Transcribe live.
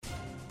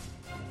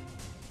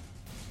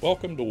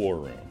Welcome to War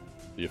Room,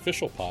 the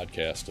official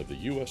podcast of the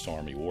U.S.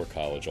 Army War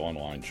College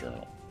online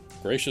journal,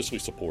 graciously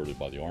supported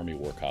by the Army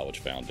War College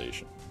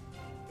Foundation.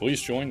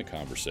 Please join the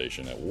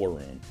conversation at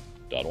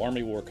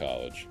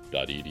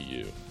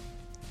warroom.armywarcollege.edu.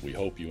 We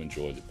hope you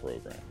enjoy the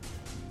program.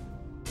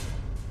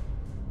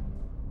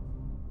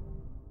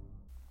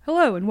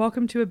 Hello, and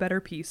welcome to A Better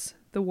Peace,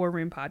 the War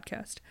Room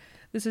podcast.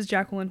 This is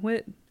Jacqueline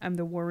Whitt. I'm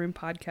the War Room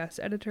podcast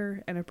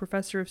editor and a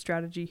professor of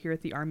strategy here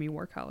at the Army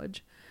War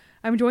College.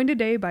 I'm joined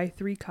today by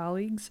three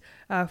colleagues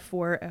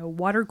for a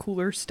water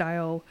cooler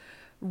style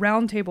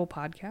roundtable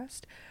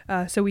podcast.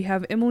 So we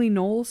have Emily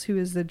Knowles, who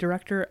is the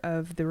director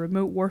of the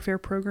remote warfare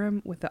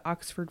program with the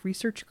Oxford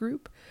Research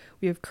Group.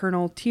 We have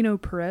Colonel Tino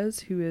Perez,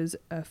 who is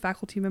a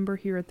faculty member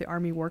here at the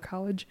Army War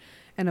College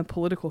and a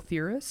political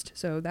theorist.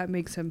 So that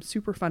makes him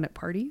super fun at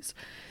parties.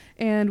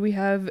 And we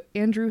have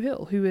Andrew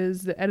Hiil, who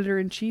is the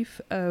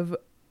editor-in-chief of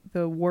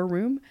the War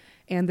Room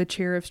and the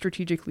chair of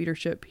strategic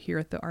leadership here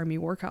at the Army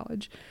War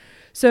College.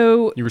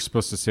 So you were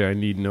supposed to say I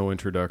need no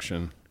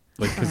introduction,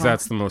 because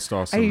that's the most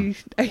awesome.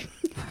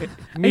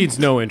 Needs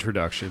no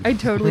introduction. I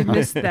totally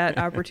missed that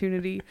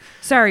opportunity.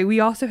 Sorry. We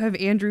also have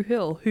Andrew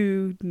Hiil,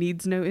 who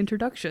needs no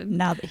introduction.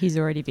 Now that he's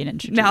already been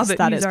introduced,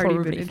 that is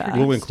probably fast.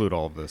 We'll include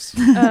all of this.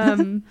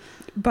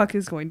 Buck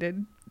is going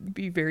to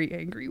be very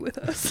angry with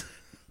us.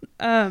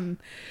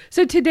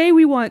 So today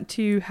we want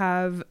to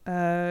have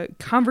a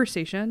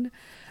conversation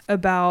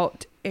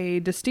about a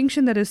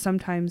distinction that is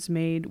sometimes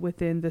made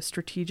within the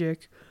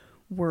strategic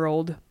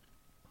world,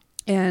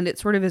 and it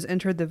sort of has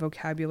entered the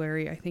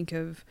vocabulary, I think,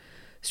 of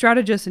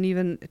strategists and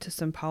even to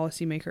some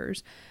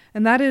policymakers,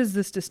 and that is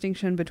this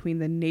distinction between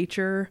the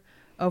nature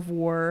of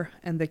war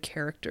and the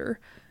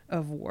character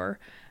of war.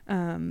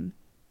 And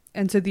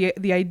so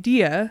the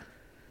idea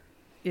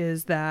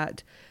is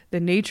that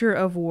the nature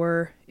of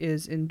war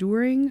is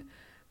enduring,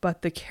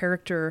 but the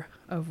character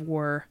of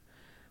war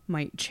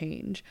might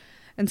change.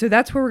 And so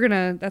that's where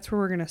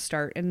we're gonna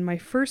start. And my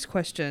first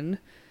question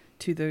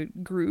to the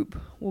group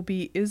will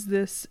be: Is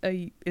this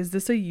a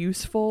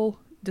useful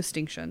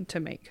distinction to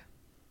make?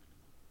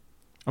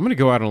 I'm gonna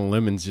go out on a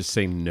limb and just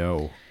say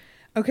no.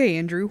 Okay,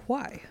 Andrew,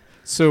 why?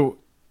 So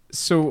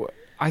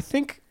I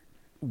think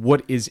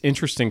what is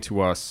interesting to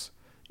us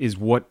is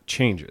what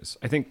changes.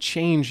 I think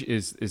change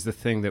is the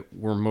thing that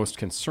we're most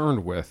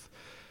concerned with,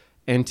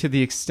 and to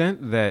the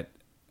extent that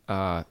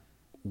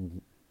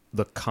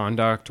the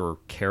conduct or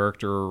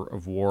character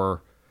of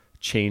war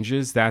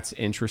changes, that's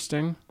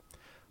interesting.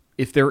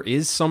 If there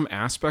is some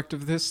aspect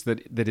of this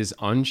that is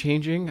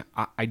unchanging,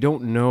 I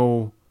don't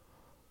know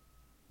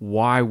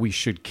why we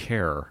should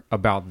care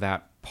about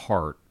that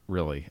part,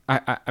 really.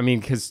 I mean,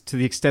 because to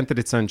the extent that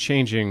it's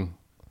unchanging,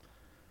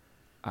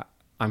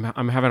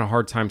 I'm having a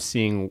hard time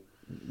seeing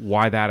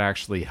why that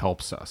actually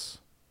helps us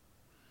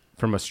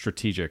from a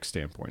strategic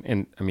standpoint.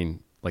 And I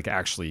mean, like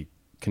actually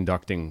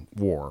conducting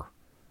war,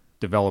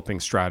 developing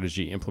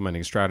strategy,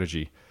 implementing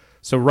strategy.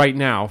 So right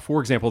now,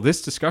 for example,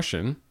 this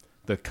discussion,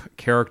 the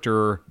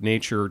character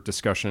nature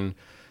discussion,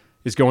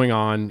 is going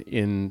on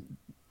in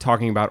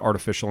talking about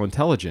artificial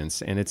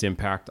intelligence and its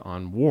impact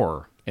on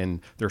war. And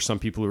there are some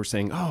people who are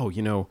saying,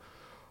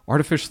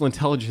 artificial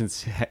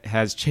intelligence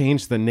has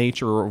changed the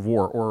nature of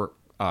war, or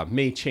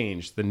may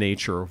change the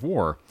nature of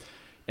war.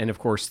 And of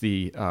course,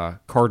 the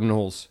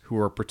cardinals who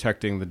are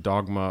protecting the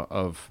dogma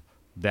of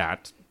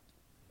that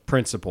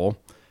principle,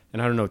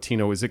 and I don't know,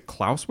 Tino, is it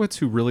Clausewitz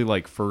who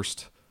really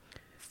first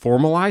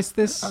formalized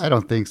this? I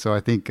don't think so. I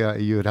think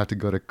you would have to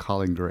go to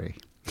Colin Gray.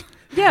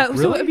 Yeah, really?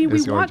 So I mean,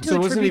 we want to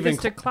attribute this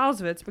to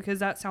Clausewitz because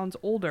that sounds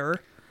older.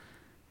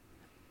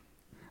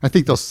 I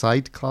think they'll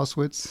cite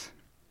Clausewitz,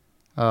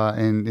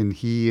 and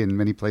he in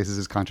many places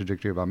is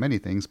contradictory about many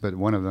things, but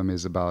one of them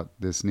is about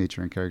this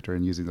nature and character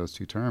and using those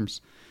two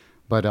terms.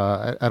 But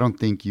I don't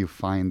think you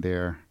find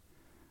there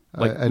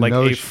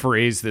a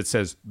phrase that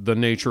says the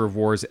nature of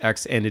war is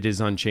X and it is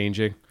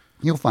unchanging.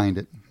 You'll find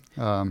it,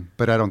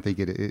 but I don't think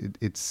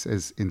it's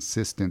as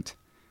insistent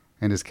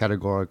and as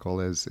categorical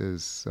as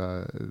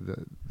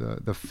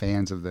the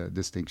fans of the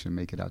distinction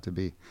make it out to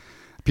be.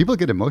 People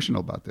get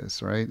emotional about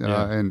this, right?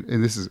 Yeah.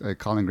 And this is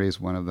Colin Gray is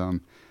one of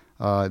them.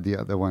 The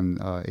other one,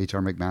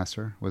 H.R.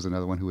 McMaster, was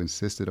another one who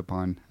insisted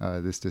upon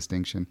this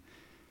distinction.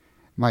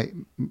 My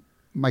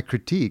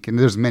critique, and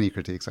there's many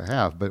critiques I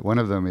have, but one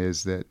of them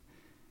is that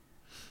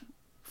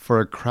for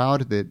a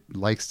crowd that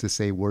likes to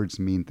say words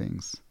mean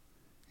things,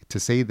 to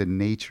say the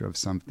nature of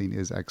something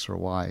is X or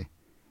Y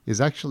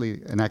is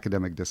actually an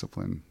academic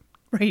discipline.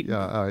 Right.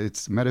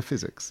 It's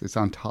metaphysics. It's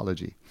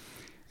ontology.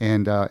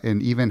 And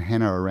even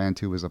Hannah Arendt,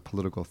 who was a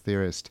political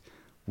theorist,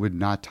 would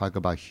not talk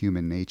about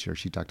human nature.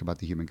 She talked about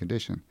the human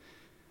condition.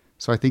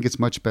 So I think it's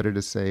much better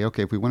to say,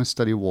 okay, if we want to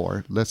study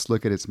war, let's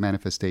look at its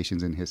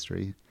manifestations in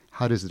history.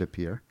 How does it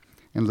appear?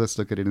 And let's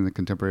look at it in the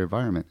contemporary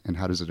environment. And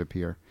how does it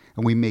appear?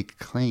 And we make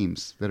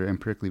claims that are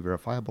empirically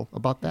verifiable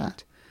about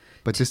that.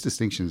 But this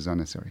distinction is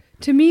unnecessary.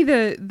 To me,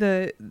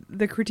 the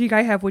critique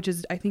I have, which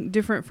is I think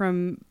different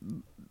from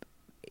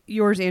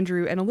yours,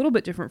 Andrew, and a little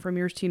bit different from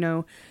yours,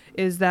 Tino,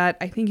 is that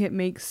I think it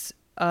makes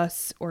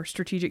us or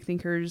strategic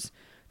thinkers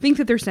think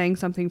that they're saying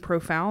something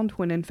profound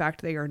when in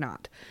fact they are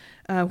not.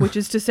 Which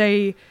is to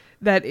say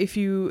that if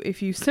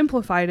you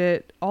simplified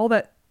it, all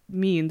that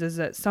means is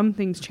that some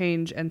things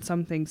change and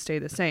some things stay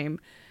the same.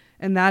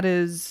 And that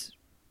is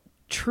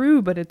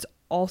true, but it's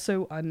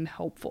also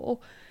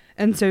unhelpful.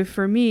 And so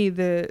for me,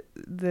 the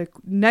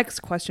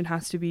next question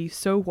has to be,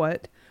 so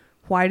what?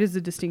 Why does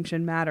the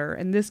distinction matter?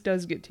 And this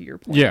does get to your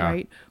point,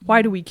 right?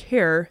 Why do we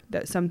care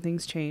that some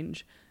things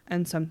change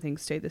and some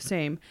things stay the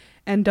same?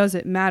 And does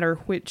it matter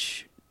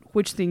which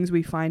things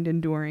we find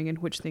enduring and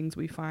which things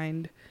we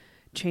find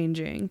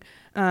changing?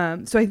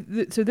 So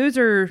those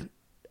are,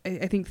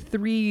 I think,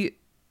 three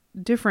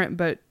different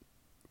but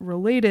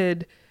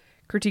related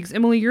critiques.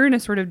 Emily, you're in a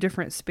sort of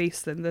different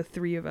space than the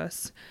three of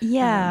us.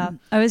 Yeah.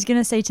 I was going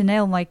to say, to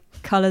nail my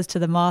colours to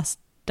the mast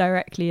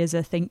directly as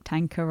a think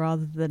tanker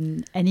rather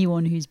than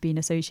anyone who's been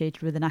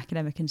associated with an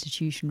academic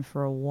institution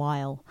for a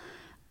while.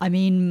 I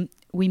mean,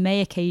 we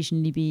may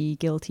occasionally be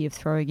guilty of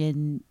throwing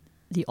in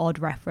the odd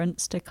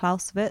reference to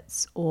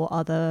Clausewitz or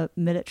other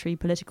military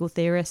political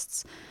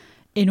theorists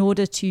in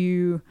order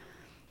to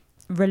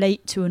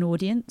relate to an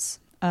audience.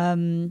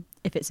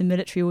 If it's a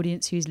military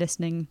audience who's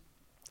listening,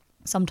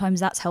 sometimes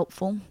that's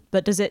helpful.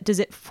 But does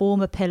it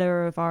form a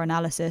pillar of our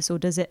analysis, or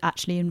does it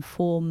actually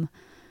inform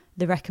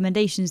the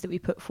recommendations that we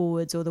put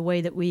forwards or the way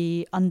that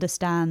we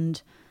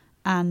understand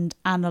and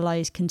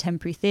analyse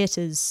contemporary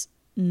theatres?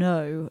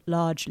 No,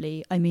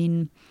 largely. I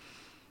mean,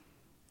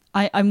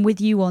 I'm with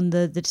you on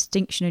the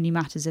distinction only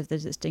matters if the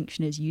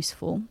distinction is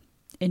useful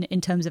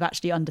in terms of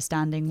actually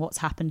understanding what's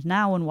happened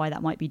now and why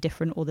that might be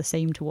different or the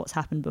same to what's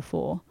happened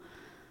before.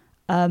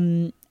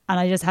 And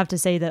I just have to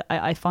say that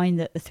I find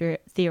that the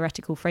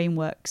theoretical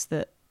frameworks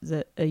that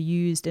are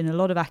used in a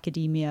lot of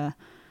academia,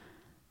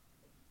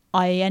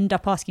 I end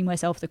up asking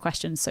myself the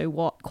question, so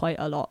what, quite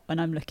a lot when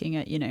I'm looking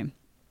at,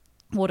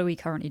 what are we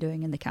currently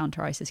doing in the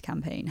counter-ISIS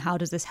campaign? How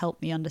does this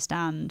help me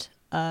understand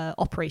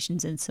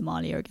operations in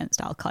Somalia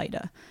against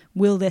Al-Qaeda?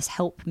 Will this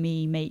help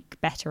me make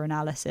better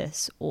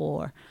analysis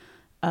or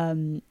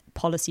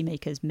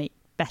policymakers make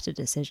better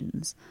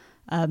decisions?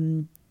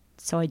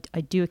 So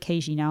I do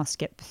occasionally now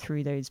skip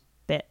through those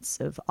bits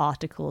of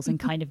articles and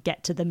kind of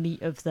get to the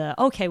meat of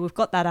okay, we've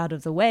got that out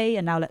of the way,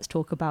 and now let's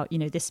talk about,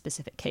 this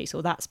specific case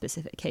or that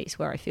specific case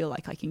where I feel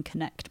like I can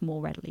connect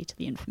more readily to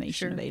the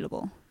information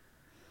available.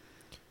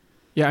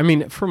 Yeah, I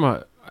mean,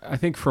 I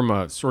think from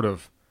a sort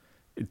of,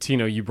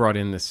 Tino, you brought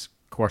in this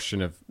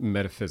question of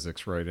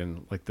metaphysics, right?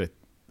 And like the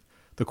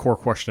core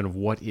question of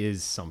what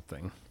is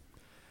something.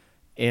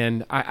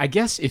 And I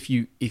guess if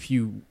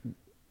you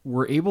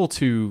were able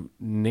to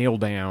nail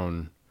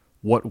down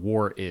what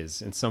war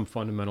is in some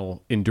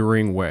fundamental,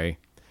 enduring way,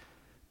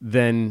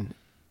 then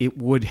it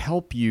would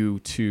help you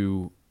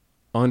to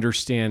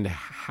understand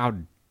how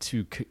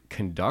to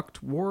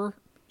conduct war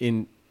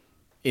in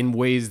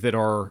ways that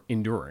are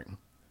enduring.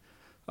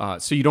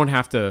 So you don't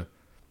have to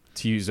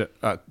use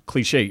a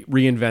cliche,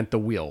 reinvent the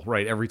wheel,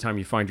 right? Every time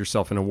you find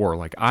yourself in a war,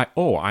 like, I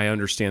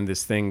understand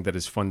this thing that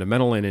is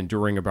fundamental and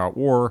enduring about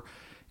war,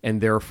 and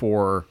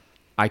therefore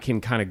I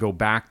can kind of go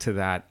back to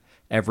that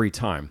every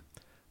time.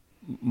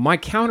 My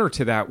counter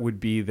to that would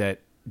be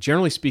that,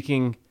 generally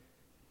speaking,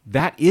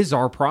 that is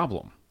our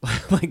problem.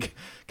 Like,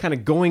 kind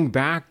of going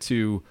back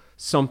to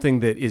something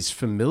that is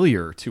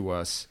familiar to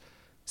us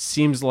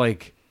seems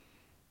like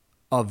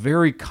a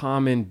very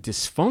common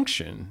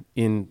dysfunction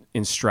in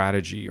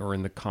strategy or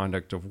in the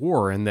conduct of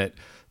war. And that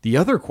the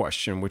other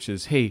question, which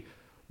is, hey,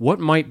 what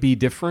might be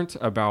different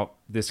about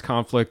this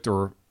conflict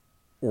or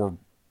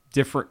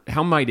different?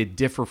 How might it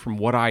differ from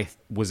what I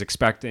was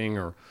expecting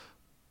or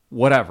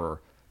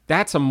whatever?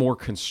 That's a more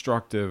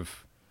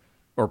constructive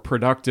or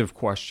productive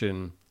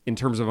question in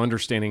terms of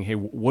understanding, hey,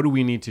 what do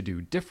we need to do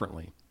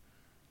differently?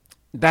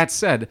 That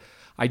said,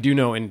 I do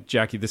know, and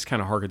Jackie, this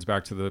kind of harkens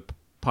back to the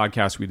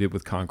podcast we did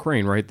with Con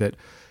Crane, right? That,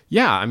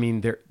 yeah, I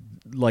mean,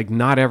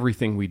 not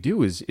everything we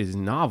do is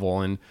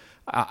novel. And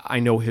I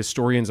know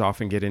historians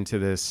often get into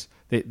this.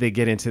 They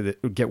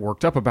get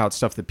worked up about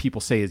stuff that people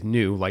say is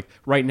new. Like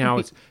right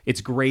now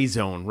it's gray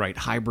zone, right?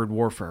 Hybrid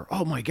warfare.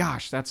 Oh my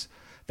gosh, that's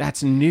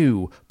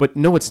new. But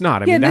no, it's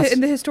not. I mean,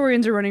 and the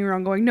historians are running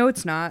around going, no,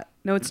 it's not.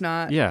 No, it's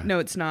not. Yeah. No,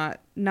 it's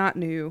not. Not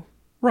new.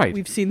 Right.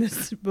 We've seen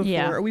this before.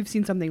 Yeah. We've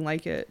seen something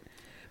like it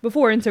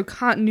before. And so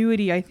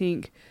continuity, I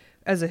think,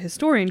 as a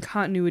historian,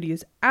 continuity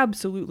is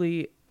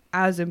absolutely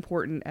as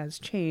important as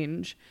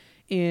change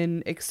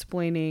in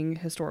explaining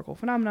historical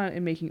phenomena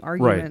and making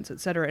arguments, right, et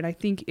cetera. And I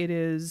think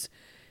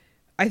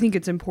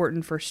it's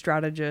important for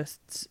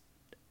strategists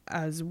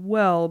as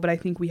well, but I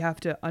think we have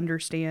to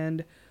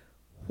understand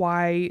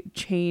why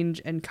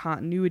change and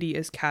continuity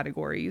as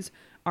categories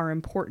are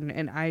important.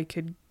 And I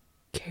could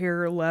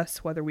care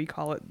less whether we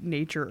call it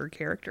nature or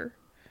character.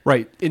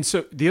 Right. And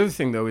so the other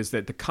thing, though, is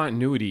that the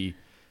continuity,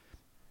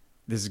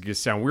 this is going to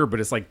sound weird, but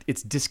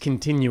it's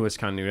discontinuous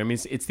continuity. I mean,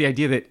 it's the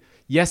idea that,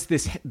 yes,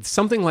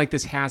 something like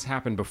this has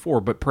happened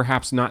before, but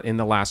perhaps not in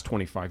the last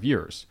 25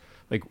 years.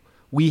 Like,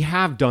 we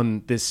have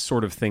done this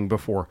sort of thing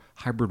before.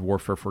 Hybrid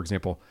warfare, for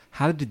example.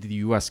 How did the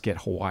U.S.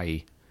 get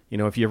Hawaii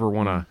if you ever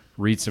want to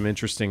read some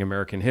interesting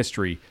American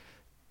history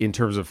in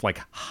terms of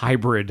like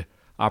hybrid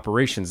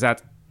operations,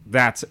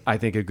 that's I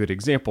think a good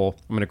example.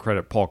 I'm going to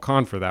credit Paul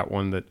Kahn for that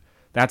one.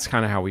 That's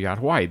kind of how we got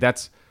Hawaii.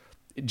 That's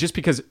just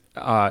because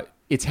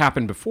it's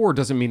happened before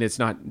doesn't mean it's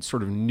not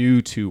sort of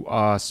new to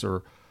us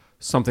or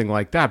something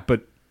like that.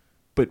 But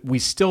we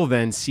still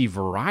then see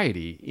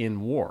variety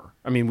in war.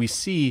 I mean, we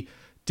see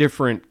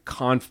different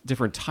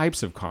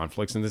types of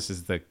conflicts, and this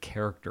is the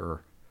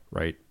character,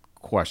 right,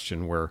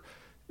 question, where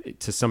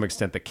to some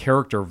extent the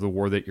character of the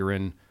war that you're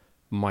in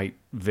might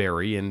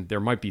vary, and there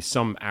might be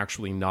some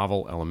actually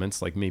novel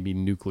elements, like maybe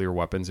nuclear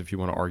weapons, if you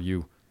want to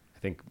argue. I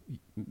think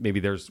maybe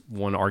there's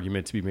one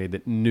argument to be made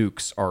that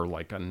nukes are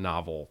like a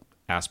novel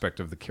aspect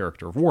of the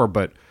character of war,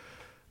 but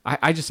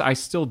I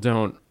still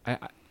don't,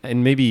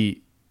 and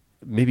maybe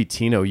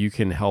Tino, you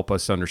can help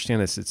us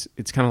understand this.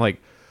 It's kind of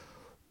like,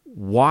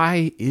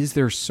 why is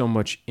there so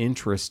much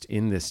interest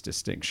in this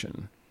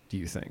distinction, do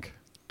you think?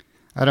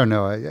 I don't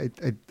know.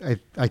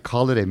 I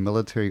call it a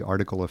military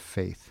article of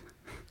faith,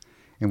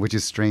 and which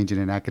is strange in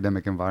an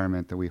academic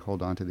environment that we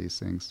hold on to these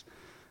things.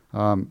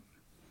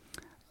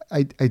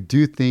 I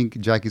do think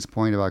Jackie's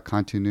point about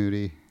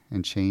continuity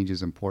and change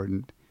is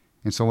important.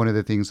 And so one of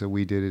the things that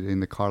we did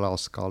in the Carlisle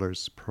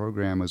Scholars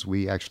Program was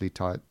we actually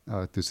taught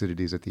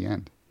Thucydides at the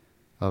end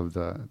of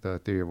the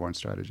theory of war and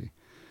strategy.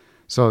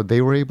 So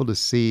they were able to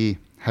see,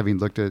 having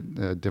looked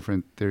at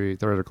different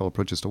theoretical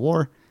approaches to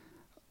war,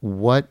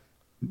 what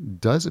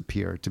does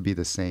appear to be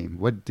the same.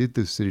 What did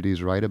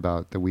Thucydides write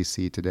about that we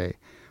see today?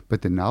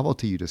 But the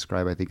novelty you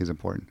describe, I think, is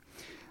important.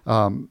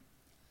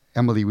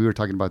 Emily, we were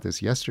talking about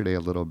this yesterday a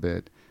little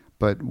bit,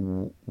 but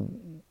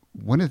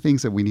one of the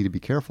things that we need to be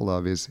careful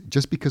of is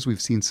just because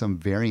we've seen some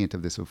variant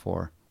of this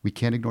before, we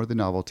can't ignore the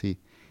novelty.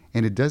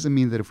 And it doesn't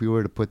mean that if we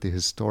were to put the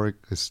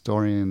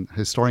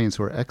historians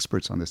who are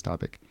experts on this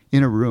topic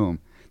in a room,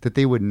 that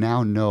they would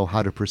now know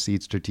how to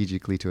proceed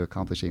strategically to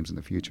accomplish aims in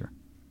the future.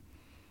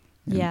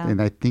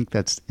 And I think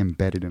that's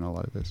embedded in a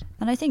lot of this.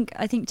 And I think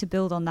to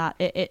build on that,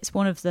 it's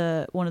one of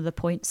the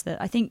points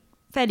that I think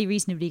fairly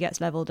reasonably gets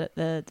leveled at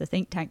the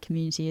think tank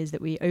community, is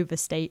that we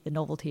overstate the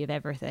novelty of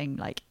everything.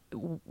 Like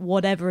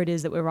whatever it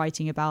is that we're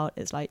writing about,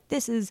 it's like,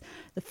 this is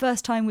the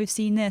first time we've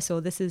seen this,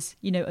 or this is,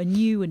 a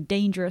new and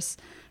dangerous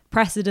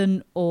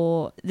precedent,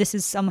 or this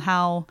is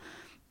somehow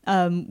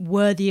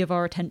worthy of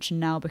our attention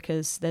now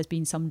because there's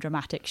been some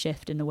dramatic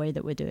shift in the way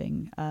that we're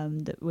doing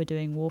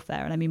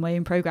warfare. And I mean, my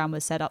own program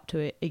was set up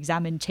to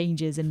examine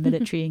changes in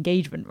military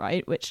engagement,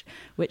 right? Which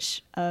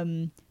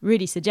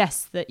really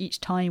suggests that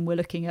each time we're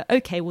looking at,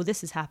 okay, well,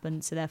 this has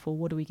happened, so therefore,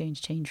 what are we going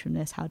to change from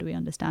this? How do we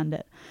understand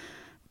it?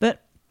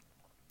 But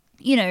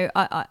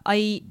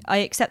I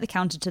accept the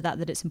counter to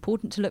that it's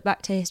important to look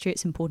back to history.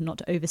 It's important not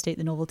to overstate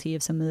the novelty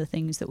of some of the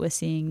things that we're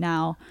seeing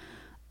now.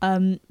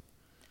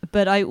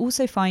 But I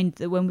also find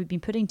that when we've been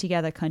putting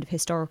together kind of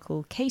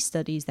historical case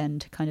studies then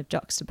to kind of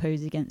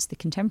juxtapose against the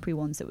contemporary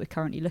ones that we're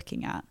currently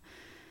looking at,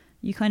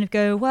 you kind of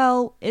go,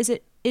 well, is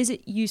it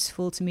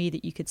useful to me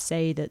that you could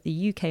say that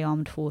the UK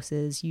armed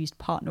forces used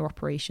partner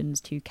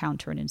operations to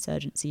counter an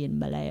insurgency in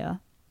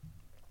Malaya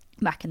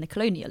back in the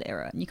colonial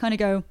era? And you kind of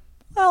go,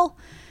 well,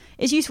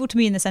 it's useful to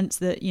me in the sense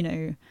that,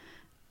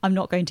 I'm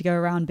not going to go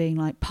around being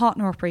like,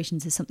 partner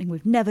operations is something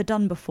we've never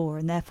done before,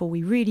 and therefore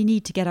we really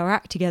need to get our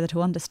act together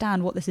to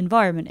understand what this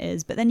environment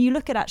is. But then you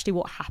look at actually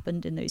what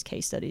happened in those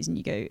case studies and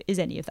you go, is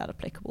any of that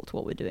applicable to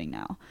what we're doing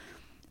now?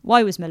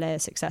 Why was Malaya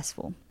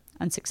successful?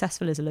 And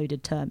successful is a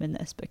loaded term in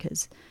this,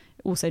 because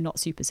also not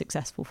super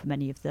successful for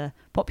many of the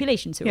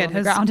populations who were on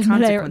the ground in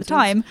Malaya at the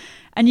time.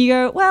 And you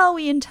go, well,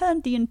 we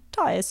interned the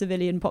entire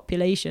civilian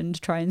population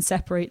to try and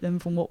separate them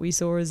from what we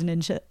saw as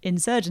an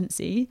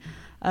insurgency,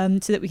 so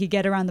that we could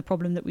get around the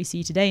problem that we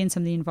see today in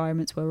some of the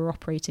environments where we're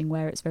operating,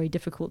 where it's very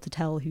difficult to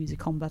tell who's a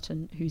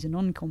combatant, who's a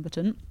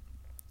non-combatant.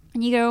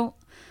 And you go,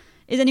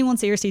 is anyone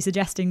seriously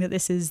suggesting that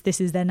this is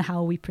then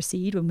how we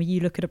proceed? When you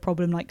look at a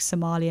problem like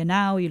Somalia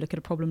now, you look at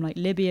a problem like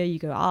Libya, you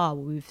go, well,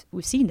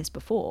 we've seen this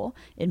before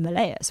in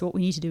Malaya. So what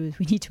we need to do is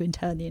we need to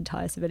intern the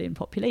entire civilian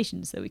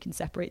population so we can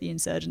separate the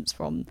insurgents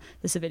from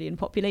the civilian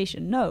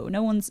population. No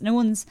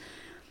one's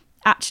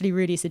actually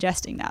really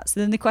suggesting that. So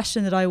then the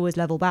question that I always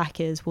level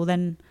back is, well,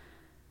 then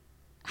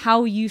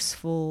how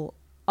useful,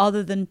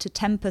 other than to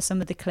temper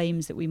some of the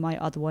claims that we might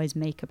otherwise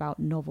make about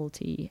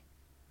novelty,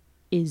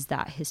 is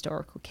that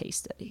historical case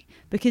study?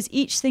 Because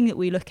each thing that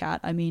we look at,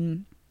 I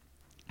mean,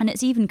 and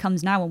it even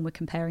comes now when we're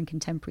comparing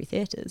contemporary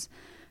theatres,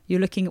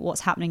 you're looking at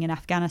what's happening in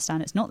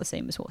Afghanistan, it's not the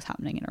same as what's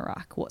happening in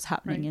Iraq, what's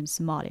happening in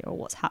Somalia, or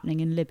what's happening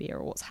in Libya,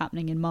 or what's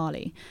happening in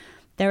Mali.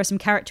 There are some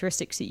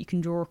characteristics that you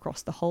can draw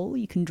across the whole.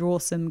 You can draw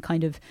some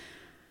kind of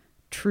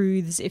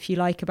truths, if you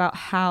like, about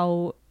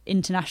how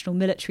international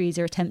militaries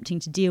are attempting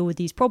to deal with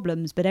these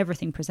problems, but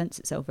everything presents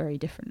itself very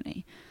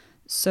differently.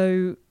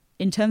 So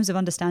in terms of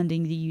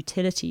understanding the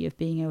utility of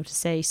being able to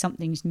say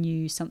something's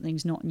new,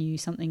 something's not new,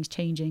 something's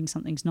changing,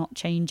 something's not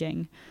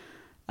changing,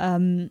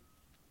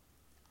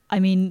 I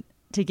mean,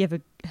 to give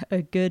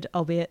a good,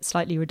 albeit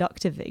slightly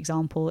reductive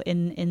example,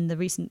 in the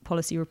recent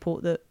policy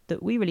report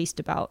that we released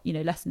about,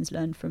 lessons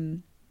learned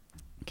from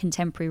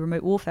contemporary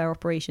remote warfare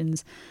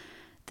operations,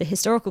 the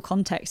historical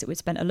context that we'd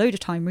spent a load of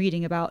time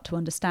reading about to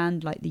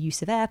understand like the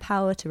use of air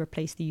power to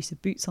replace the use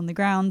of boots on the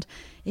ground,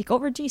 it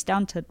got reduced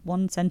down to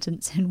one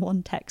sentence in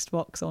one text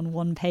box on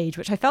one page,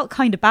 which I felt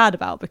kind of bad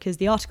about because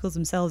the articles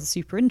themselves are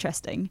super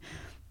interesting.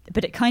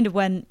 But it kind of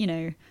went,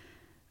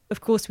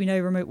 of course we know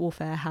remote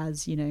warfare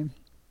has,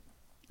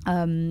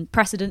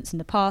 precedents in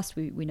the past.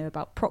 We know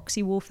about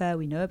proxy warfare.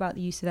 We know about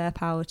the use of air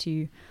power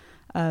to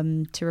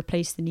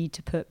replace the need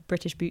to put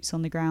British boots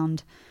on the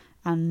ground.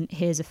 And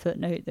here's a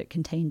footnote that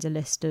contains a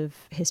list of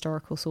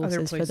historical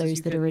sources for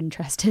those that are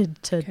interested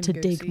to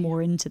dig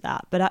more into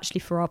that. But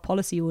actually for our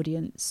policy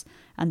audience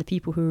and the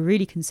people who are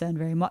really concerned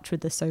very much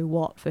with the so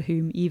what, for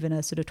whom even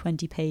a sort of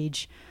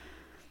 20-page,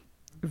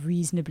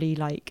 reasonably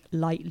like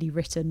lightly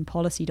written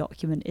policy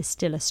document is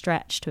still a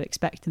stretch to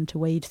expect them to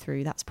wade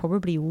through, that's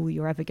probably all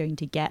you're ever going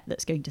to get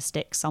that's going to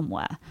stick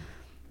somewhere.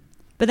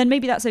 But then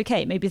maybe that's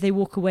okay. Maybe they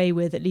walk away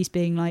with at least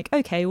being like,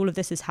 okay, all of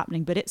this is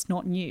happening, but it's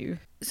not new.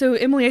 So,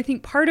 Emily, I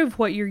think part of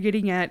what you're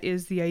getting at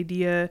is the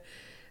idea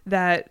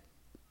that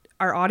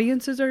our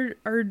audiences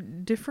are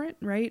different,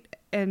 right?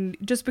 And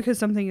just because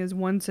something is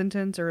one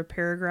sentence or a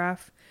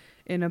paragraph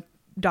in a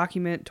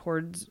document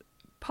towards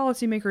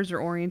policymakers or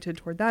oriented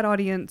toward that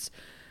audience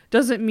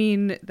doesn't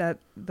mean that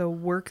the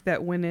work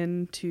that went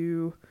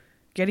into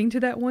getting to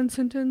that one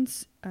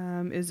sentence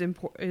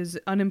is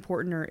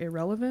unimportant or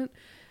irrelevant.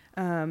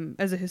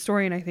 As a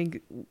historian, I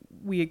think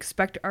we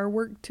expect our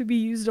work to be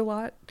used a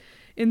lot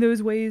in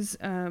those ways,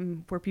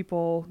 where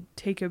people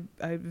take a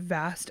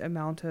vast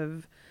amount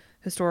of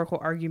historical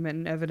argument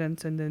and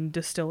evidence and then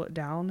distill it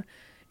down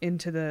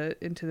into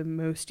the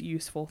most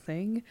useful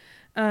thing.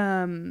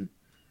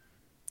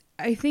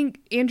 I think,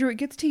 Andrew, it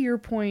gets to your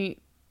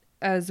point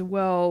as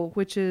well,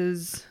 which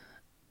is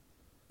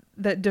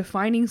that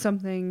defining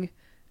something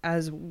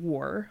as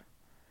war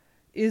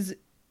is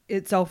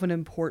itself an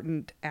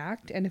important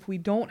act. And if we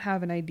don't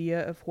have an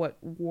idea of what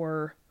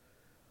war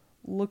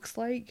looks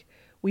like,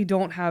 we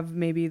don't have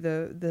maybe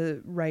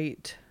the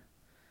right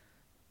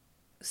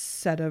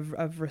set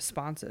of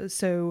responses.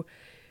 So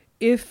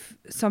if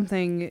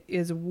something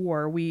is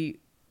war,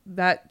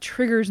 that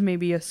triggers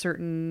maybe a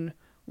certain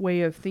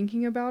way of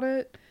thinking about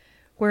it.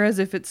 Whereas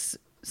if it's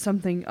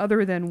something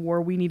other than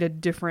war, we need a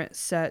different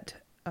set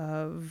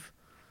of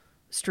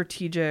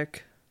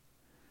strategic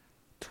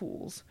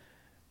tools.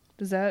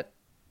 Does that...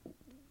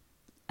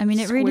 I mean,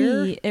 it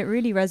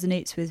really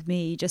resonates with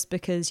me just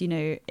because,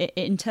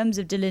 in terms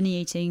of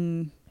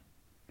delineating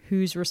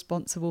who's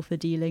responsible for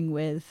dealing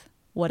with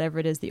whatever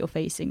it is that you're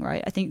facing,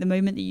 right? I think the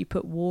moment that you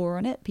put war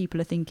on it, people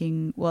are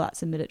thinking, well,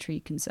 that's a military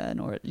concern,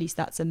 or at least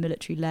that's a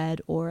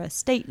military-led or a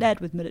state-led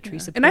with military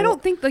support. And I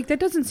don't think that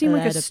doesn't seem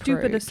like a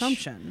stupid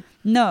assumption.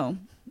 No.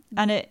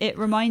 And it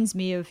reminds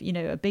me of,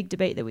 a big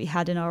debate that we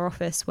had in our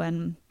office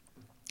when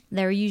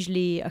there are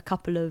usually a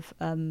couple of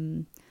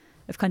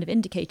kind of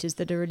indicators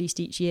that are released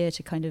each year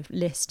to kind of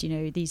list,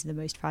 these are the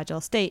most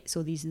fragile states,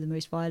 or these are the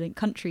most violent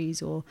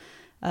countries, or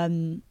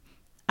and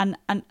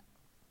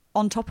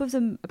on top of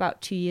them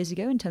about 2 years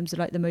ago, in terms of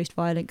like the most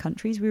violent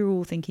countries, we were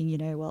all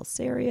thinking, well,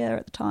 Syria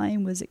at the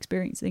time was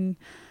experiencing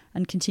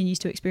and continues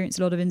to experience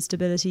a lot of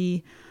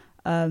instability,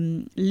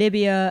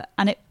 Libya,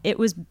 and it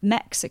was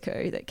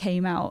Mexico that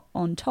came out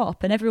on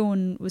top, and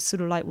everyone was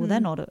sort of like, well, they're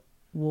not at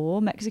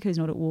war. Mexico's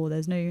not at war.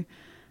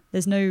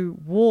 There's no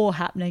war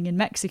happening in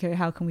Mexico.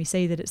 How can we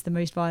say that it's the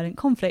most violent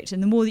conflict?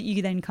 And the more that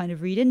you then kind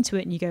of read into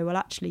it and you go, well,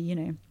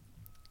 actually,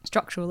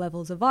 structural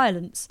levels of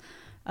violence,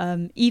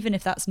 even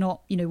if that's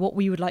not, what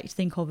we would like to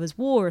think of as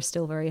war, are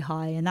still very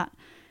high. And that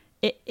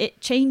it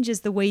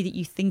changes the way that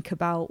you think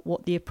about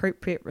what the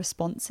appropriate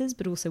response is,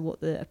 but also what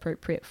the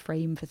appropriate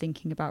frame for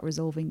thinking about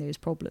resolving those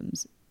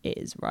problems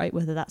is, right?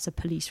 Whether that's a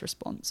police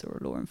response or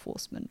a law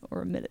enforcement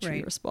or a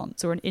military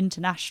response or an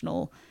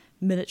international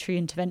military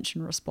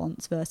intervention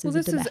response versus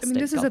a domestic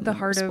this is at the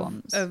heart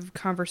response. of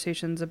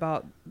conversations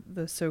about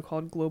the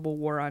so-called global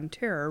war on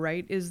terror,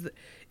 right? Is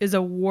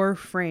a war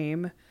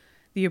frame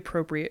the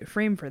appropriate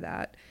frame for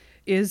that?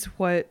 Is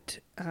what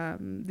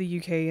the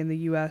UK and the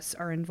US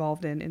are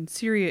involved in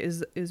Syria,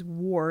 is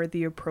war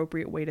the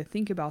appropriate way to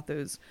think about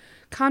those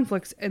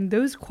conflicts? And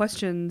those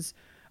questions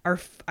are,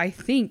 I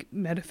think,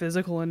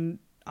 metaphysical and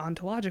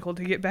ontological,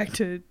 to get back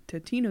to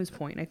Tino's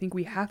point. I think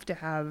we have to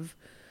have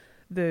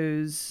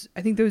those.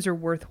 I think those are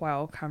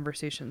worthwhile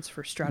conversations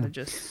for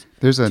strategists.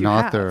 There's an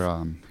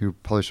author who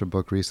published a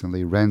book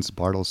recently, Renz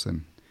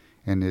Barthelson,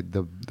 and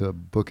the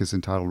book is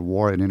entitled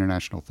War and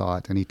International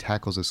Thought, and he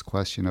tackles this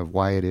question of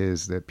why it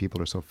is that people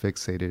are so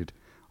fixated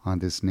on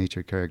this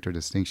nature-character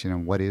distinction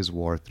and what is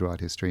war throughout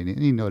history, and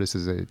he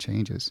notices that it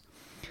changes.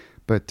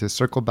 But to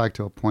circle back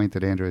to a point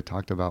that Andrew had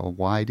talked about,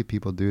 why do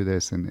people do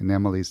this, and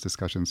Emily's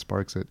discussion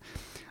sparks it,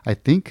 I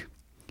think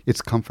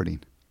it's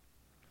comforting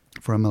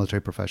for a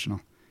military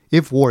professional.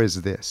 If war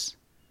is this,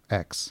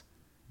 X,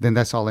 then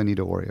that's all I need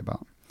to worry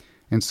about.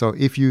 And so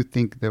if you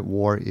think that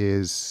war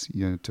is,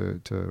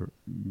 to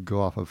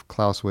go off of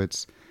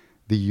Clausewitz,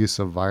 the use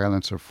of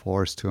violence or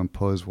force to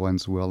impose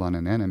one's will on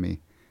an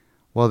enemy,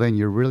 well, then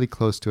you're really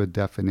close to a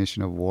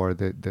definition of war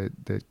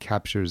that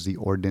captures the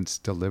ordnance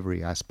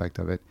delivery aspect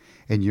of it,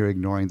 and you're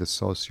ignoring the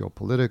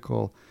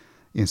socio-political,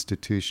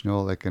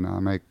 institutional,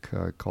 economic,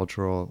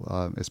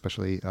 cultural,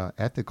 especially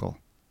ethical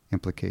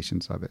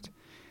implications of it.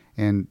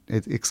 And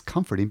it's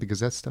comforting because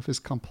that stuff is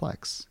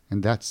complex,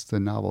 and that's the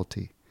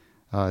novelty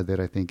that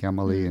I think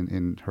Emily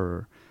in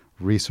her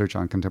research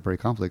on contemporary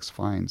conflicts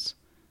finds.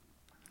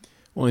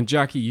 Well, and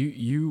Jackie,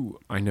 you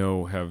I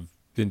know have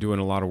been doing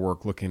a lot of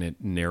work looking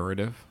at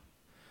narrative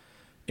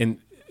and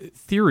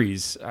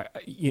theories.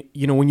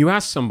 When you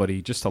ask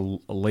somebody, just a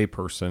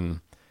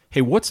layperson,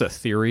 hey, what's a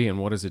theory and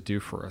what does it do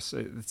for us?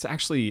 It's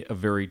actually a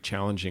very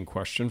challenging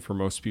question for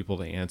most people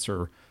to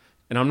answer.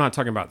 And I'm not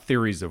talking about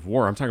theories of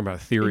war. I'm talking about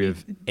a theory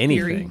of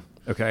anything.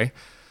 Okay.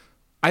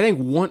 I think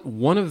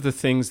one of the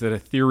things that a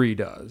theory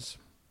does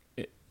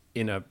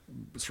in a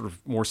sort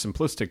of more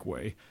simplistic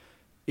way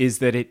is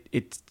that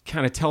it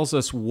kind of tells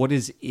us what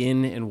is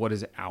in and what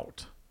is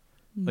out.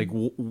 Like,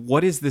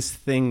 what is this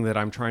thing that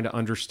I'm trying to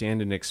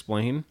understand and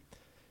explain?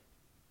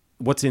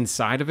 What's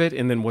inside of it,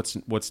 and then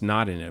what's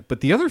not in it.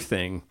 But the other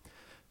thing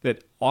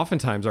that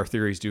oftentimes our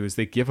theories do is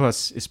they give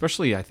us,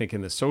 especially I think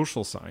in the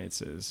social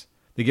sciences,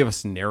 they give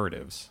us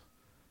narratives.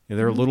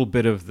 They're a little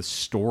bit of the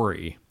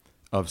story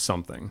of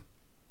something.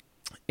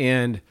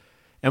 And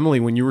Emily,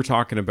 when you were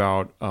talking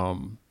about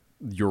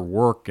your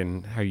work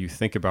and how you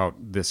think about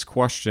this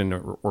question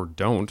or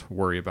don't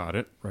worry about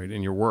it, right,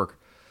 in your work,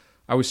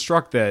 I was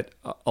struck that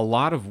a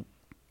lot of,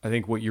 I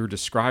think, what you're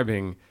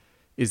describing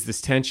is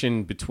this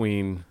tension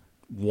between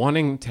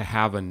wanting to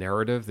have a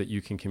narrative that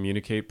you can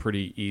communicate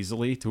pretty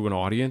easily to an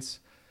audience.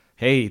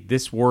 Hey,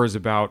 this war is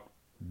about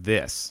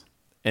this.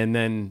 And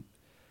then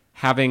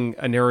having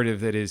a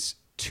narrative that is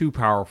too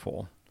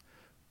powerful,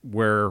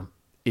 where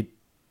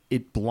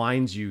it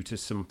blinds you to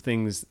some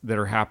things that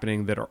are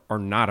happening that are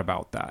not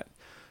about that.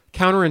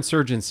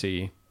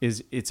 Counterinsurgency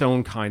is its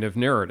own kind of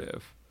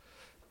narrative.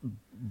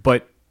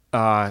 But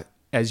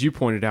as you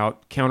pointed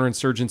out,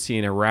 counterinsurgency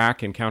in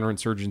Iraq and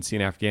counterinsurgency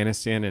in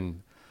Afghanistan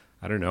and,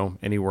 I don't know,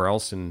 anywhere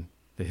else in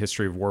the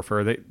history of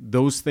warfare,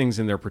 those things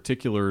in their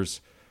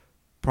particulars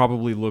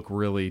probably look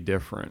really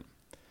different.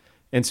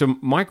 And so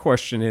my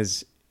question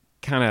is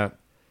kind of,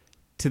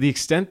 to the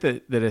extent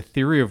that a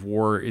theory of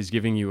war is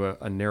giving you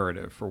a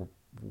narrative for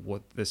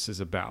what this is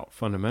about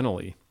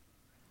fundamentally,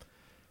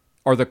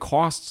 are the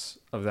costs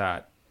of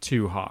that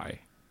too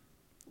high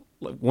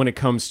when it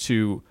comes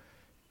to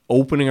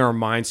opening our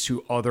minds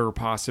to other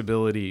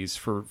possibilities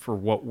for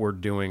what we're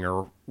doing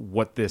or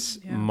what this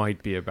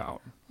might be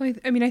about? Well,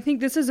 I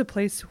think this is a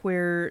place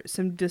where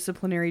some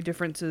disciplinary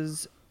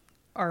differences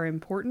are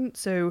important.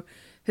 So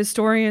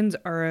historians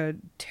are a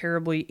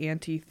terribly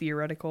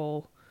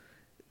anti-theoretical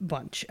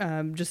bunch,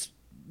 just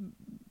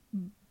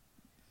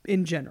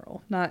in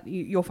general. Not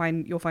you'll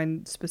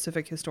find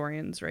specific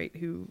historians, right,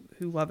 who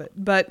love it.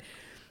 But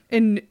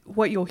and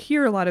what you'll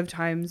hear a lot of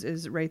times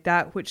is, right,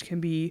 that which can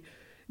be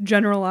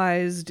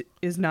generalized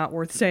is not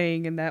worth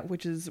saying, and that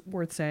which is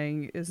worth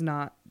saying is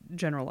not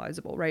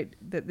generalizable, right?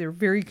 That they're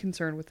very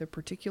concerned with the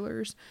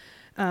particulars,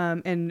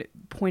 and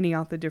pointing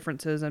out the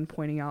differences and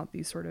pointing out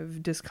these sort of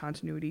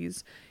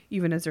discontinuities,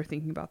 even as they're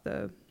thinking about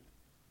the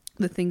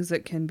things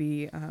that can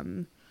be,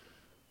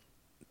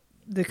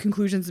 the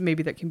conclusions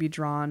maybe that can be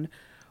drawn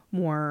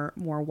more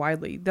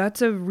widely.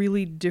 That's a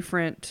really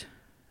different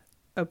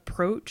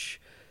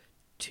approach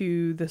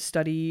to the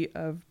study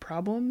of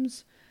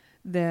problems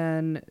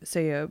than,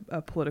 say,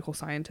 a political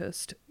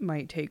scientist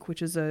might take,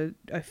 which is a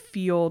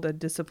field, a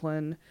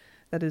discipline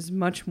that is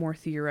much more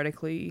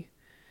theoretically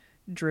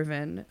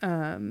driven.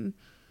 And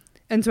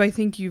so I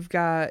think you've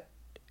got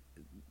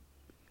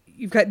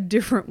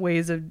different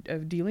ways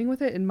of dealing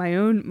with it. And my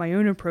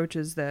own approach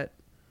is that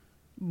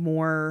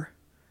more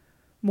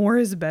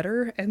is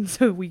better. And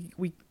so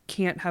we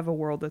can't have a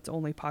world that's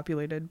only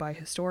populated by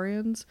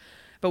historians,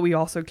 but we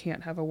also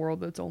can't have a world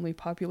that's only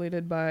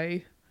populated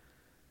by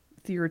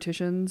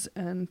theoreticians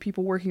and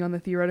people working on the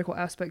theoretical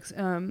aspects.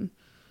 I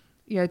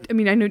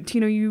know,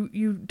 Tino,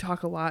 you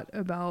talk a lot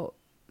about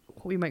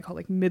what we might call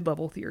like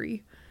mid-level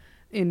theory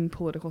in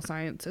political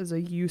science as a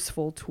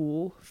useful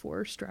tool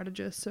for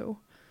strategists. So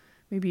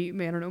maybe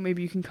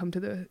you can come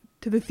to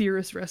the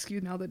theorist rescue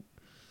now that.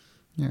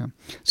 Yeah.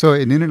 So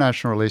in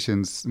international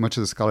relations, much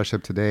of the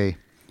scholarship today,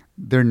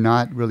 they're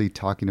not really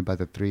talking about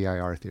the three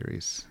IR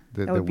theories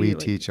that we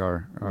teach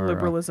our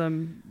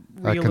liberalism,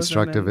 realism,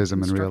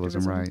 constructivism, and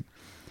realism, right?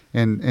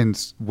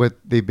 And what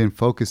they've been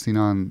focusing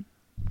on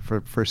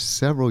for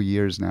several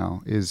years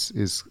now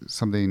is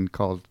something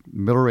called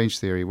middle range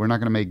theory. We're not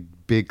going to make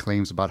big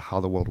claims about how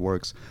the world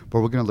works, but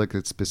we're going to look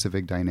at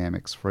specific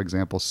dynamics. For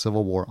example,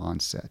 Civil War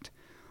onset,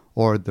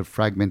 or the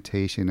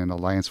fragmentation and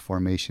alliance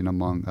formation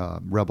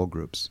among rebel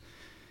groups.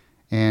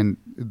 And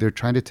they're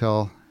trying to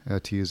tell,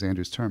 to use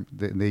Andrew's term,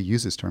 they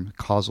use this term,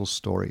 causal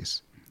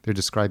stories. They're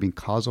describing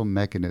causal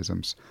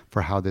mechanisms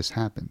for how this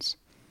happens.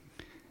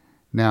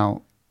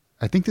 Now,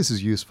 I think this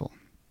is useful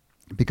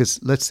because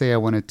let's say I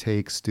want to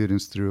take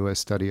students through a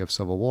study of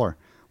Civil War.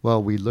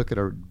 Well, we look at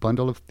a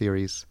bundle of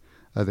theories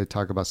that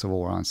talk about Civil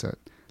War onset.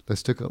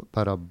 Let's talk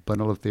about a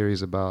bundle of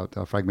theories about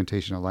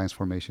fragmentation, alliance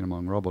formation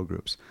among rebel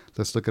groups.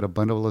 Let's look at a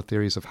bundle of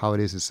theories of how it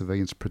is that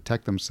civilians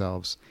protect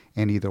themselves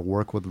and either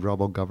work with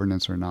rebel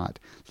governance or not.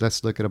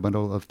 Let's look at a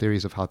bundle of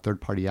theories of how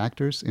third-party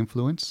actors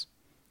influence,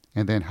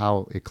 and then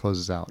how it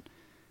closes out.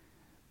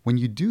 When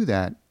you do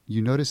that,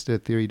 you notice that a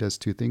theory does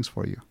two things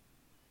for you.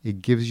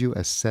 It gives you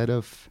a set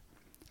of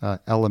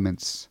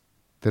elements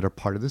that are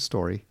part of the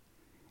story,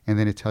 and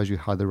then it tells you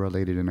how they're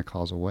related in a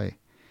causal way.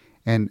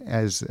 And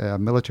as a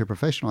military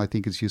professional, I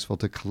think it's useful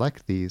to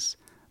collect these,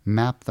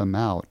 map them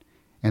out,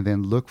 and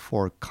then look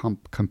for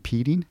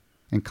competing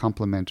and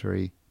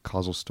complementary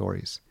causal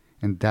stories.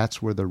 And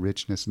that's where the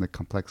richness and the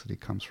complexity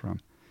comes from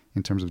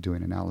in terms of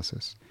doing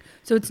analysis.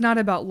 So it's not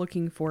about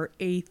looking for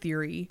a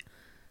theory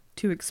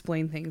to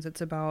explain things. It's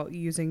about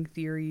using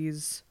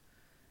theories,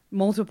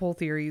 multiple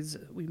theories.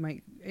 We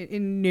might,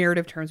 in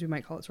narrative terms, we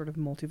might call it sort of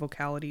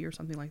multivocality or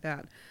something like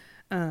that.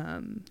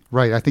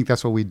 Right. I think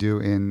that's what we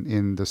do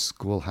in the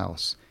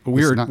schoolhouse.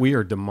 We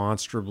are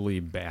demonstrably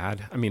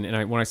bad. I mean,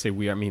 and when I say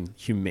we, I mean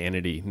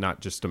humanity, not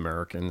just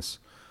Americans.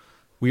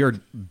 We are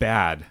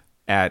bad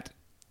at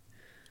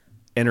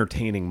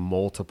entertaining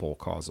multiple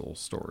causal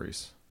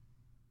stories.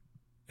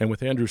 And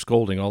with Andrew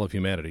scolding all of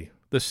humanity,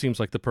 this seems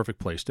like the perfect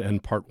place to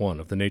end part 1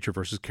 of the nature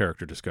versus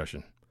character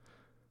discussion.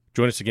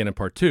 Join us again in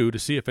part 2 to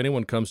see if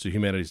anyone comes to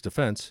humanity's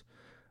defense,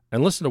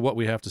 and listen to what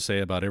we have to say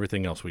about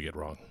everything else we get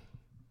wrong.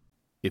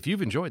 If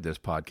you've enjoyed this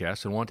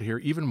podcast and want to hear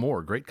even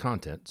more great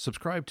content,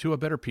 subscribe to A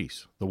Better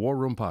Peace, the War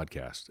Room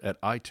Podcast, at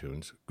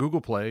iTunes,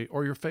 Google Play,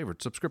 or your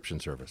favorite subscription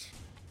service.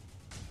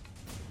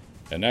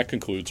 And that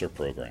concludes our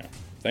program.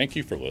 Thank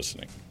you for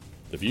listening.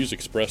 The views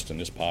expressed in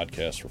this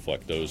podcast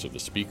reflect those of the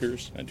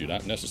speakers and do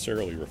not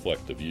necessarily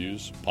reflect the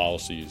views,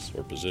 policies,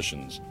 or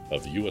positions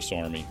of the U.S.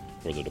 Army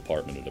or the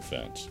Department of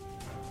Defense.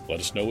 Let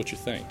us know what you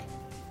think.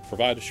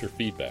 Provide us your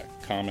feedback,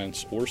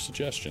 comments, or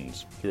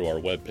suggestions through our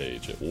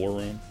webpage at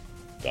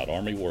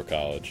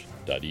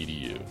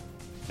warroom.armywarcollege.edu,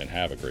 and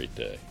have a great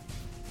day.